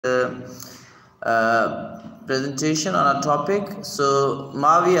presentation on a topic. So,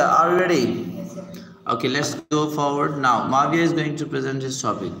 Mavia, are you ready? Yes, sir. Okay, let's go forward now. Mavia is going to present his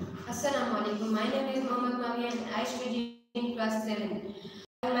topic. Assalamu alaikum. My name is Mohammad Mawia and I study in class 7.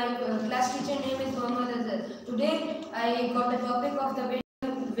 My class teacher name is Mohammad Azhar. Today I got the topic of the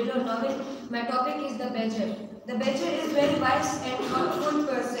Willow novel. My topic is the Badger. The Badger is very wise and thoughtful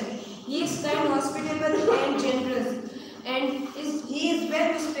person. He is kind, hospitable and generous. And he is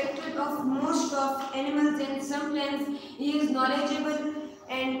well respected of most of animals, and sometimes he is knowledgeable,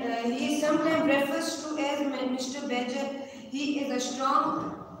 and he is sometimes refers to as Mr. Badger. He is a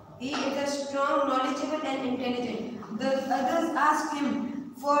strong, knowledgeable and intelligent. The others ask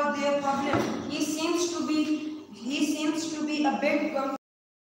him for their problem. He seems to be a big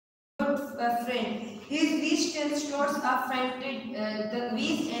friend. His beast and stores are fighting. The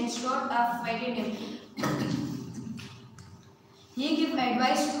beast and stores are fighting him. He gives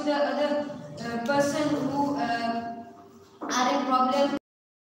advice to the other person who are in problem.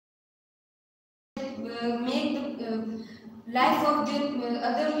 Make the life of the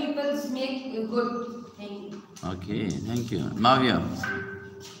other people's make good. Thank you. Okay, thank you. Mavia.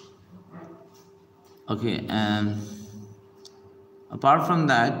 Okay, and apart from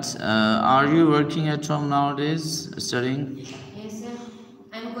that, are you working at home nowadays, studying? Yes, sir.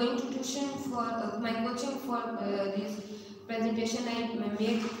 I'm going to tuition for my coaching for this presentation I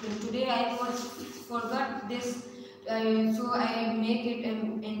made today. I forgot this, so I make it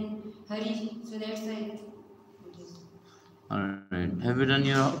in hurry. So that's why. All right. Have you done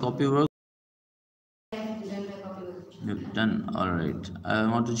your copy work? I've done my copy work. You've done. All right. I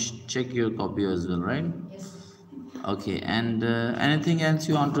want to check your copy as well, right? Yes. Okay. And anything else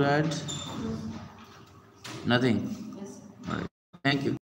you want to add? No. Nothing. Yes. All right. Thank you.